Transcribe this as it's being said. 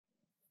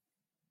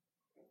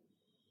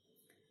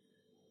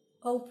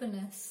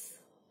openness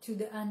to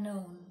the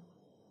unknown.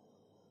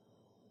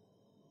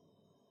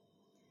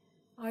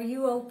 Are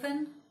you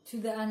open to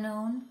the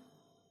unknown?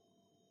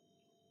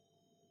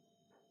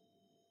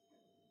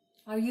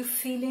 Are you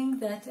feeling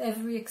that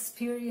every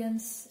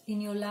experience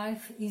in your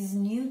life is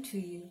new to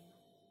you?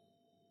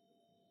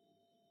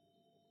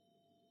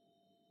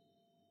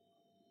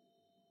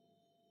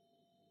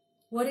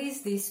 What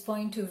is this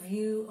point of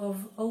view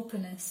of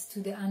openness to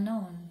the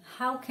unknown?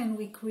 How can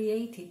we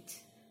create it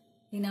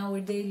in our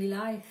daily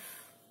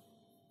life?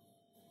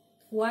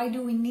 Why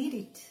do we need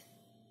it?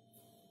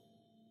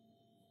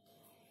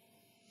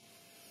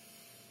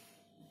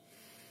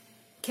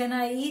 Can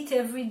I eat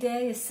every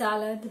day a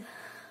salad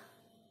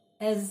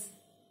as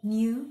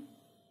new?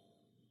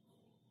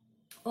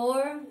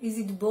 Or is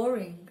it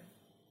boring?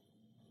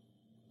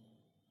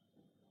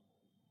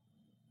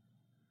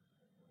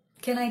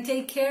 Can I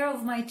take care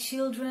of my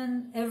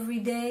children every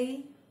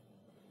day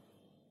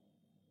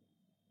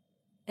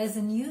as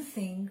a new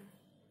thing?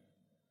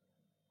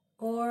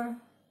 Or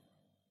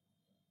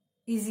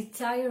is it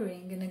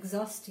tiring and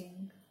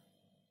exhausting?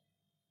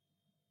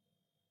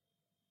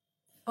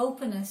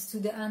 Openness to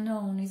the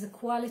unknown is a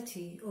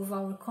quality of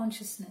our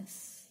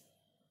consciousness.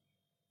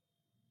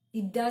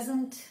 It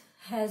doesn't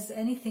have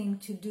anything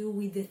to do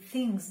with the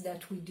things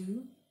that we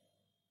do,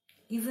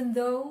 even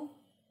though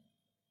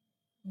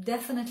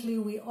definitely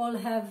we all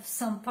have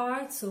some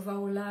parts of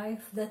our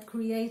life that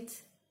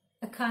create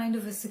a kind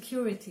of a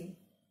security.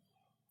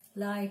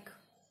 Like,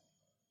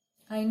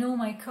 I know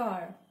my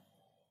car.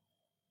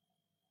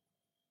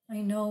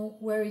 I know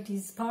where it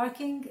is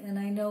parking, and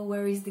I know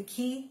where is the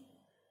key,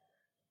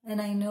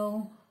 and I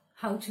know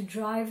how to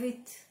drive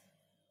it.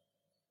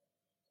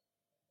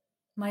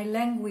 My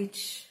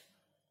language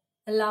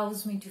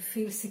allows me to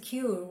feel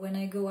secure when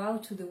I go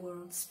out to the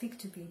world, speak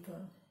to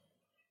people.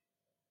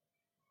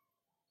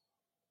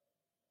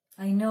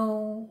 I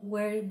know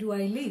where do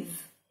I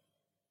live,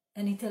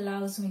 and it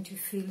allows me to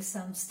feel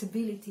some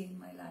stability in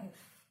my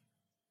life.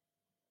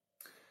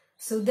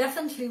 So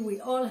definitely we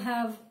all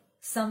have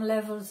some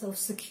levels of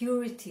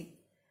security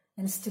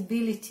and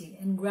stability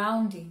and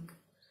grounding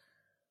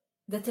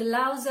that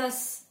allows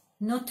us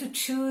not to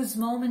choose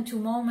moment to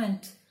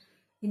moment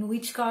in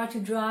which car to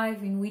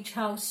drive, in which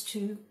house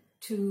to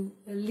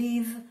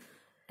live,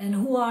 and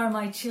who are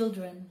my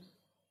children.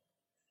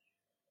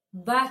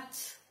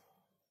 But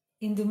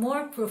in the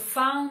more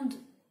profound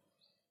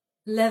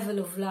level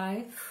of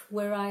life,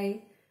 where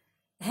I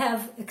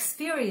have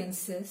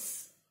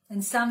experiences,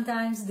 and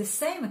sometimes the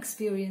same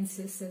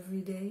experiences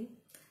every day,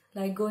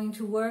 like going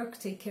to work,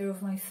 take care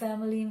of my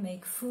family,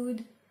 make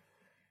food,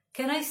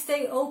 can I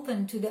stay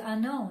open to the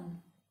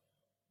unknown?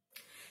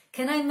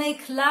 Can I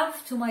make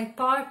love to my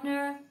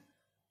partner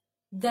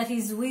that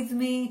is with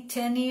me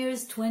 10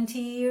 years, 20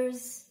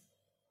 years,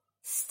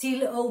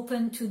 still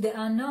open to the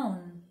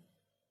unknown?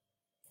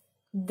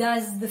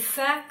 Does the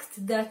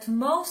fact that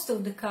most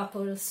of the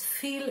couples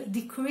feel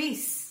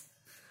decrease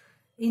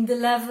in the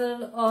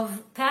level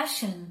of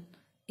passion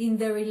in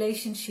their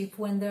relationship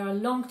when they are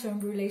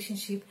long-term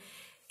relationship,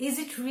 is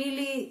it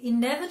really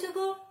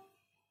inevitable?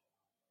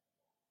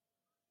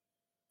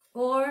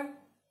 Or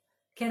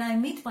can I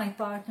meet my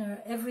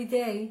partner every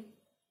day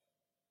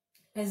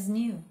as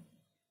new?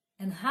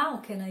 And how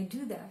can I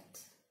do that?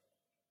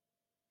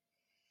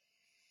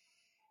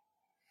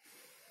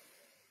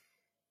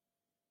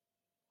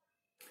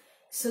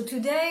 So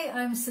today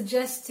I'm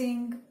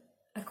suggesting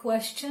a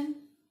question,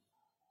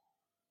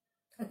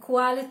 a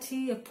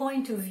quality, a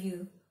point of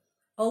view,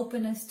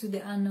 openness to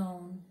the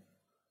unknown.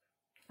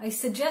 I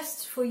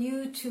suggest for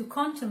you to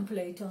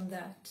contemplate on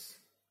that,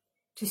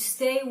 to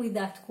stay with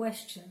that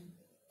question.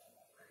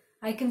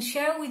 I can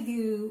share with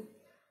you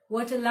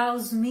what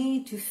allows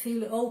me to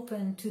feel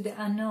open to the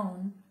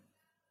unknown.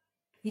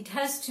 It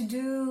has to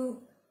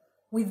do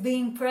with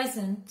being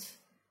present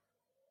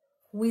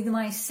with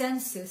my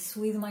senses,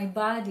 with my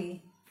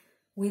body,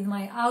 with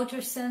my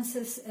outer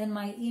senses and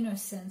my inner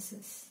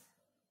senses.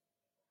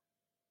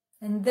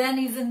 And then,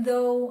 even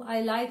though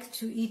I like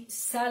to eat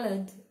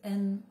salad,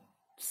 and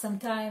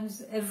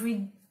sometimes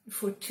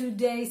for 2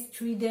 days,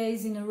 3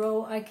 days in a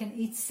row I can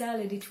eat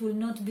salad, it will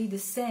not be the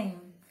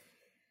same.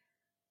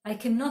 I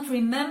cannot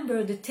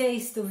remember the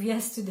taste of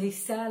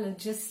yesterday's salad,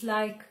 just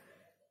like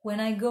when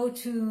I go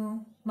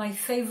to my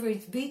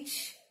favorite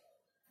beach,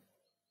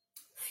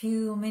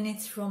 few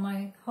minutes from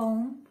my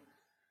home,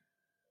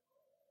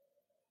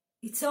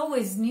 it's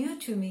always new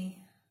to me.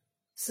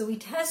 So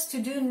it has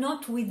to do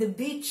not with the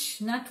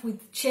beach, not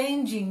with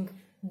changing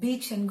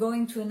beach and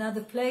going to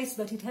another place,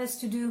 but it has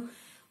to do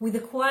with the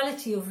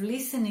quality of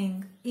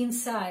listening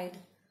inside.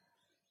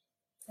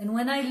 And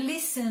when I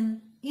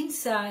listen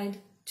inside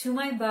to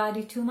my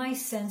body, to my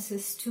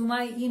senses, to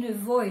my inner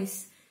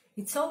voice,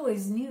 it's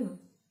always new.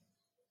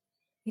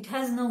 It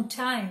has no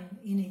time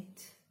in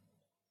it.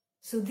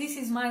 So this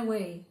is my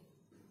way.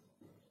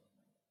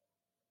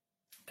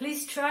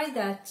 Please try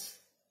that,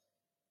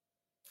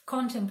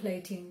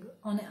 contemplating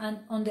on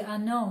the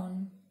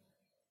unknown,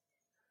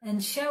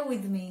 and share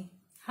with me,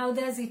 how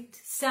does it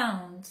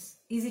sound?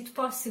 Is it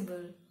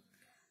possible?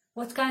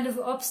 What kind of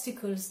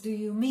obstacles do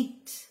you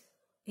meet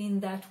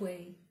in that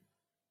way?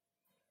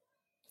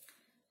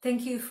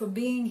 Thank you for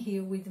being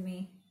here with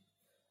me,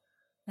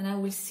 and I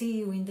will see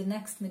you in the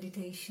next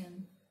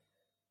meditation.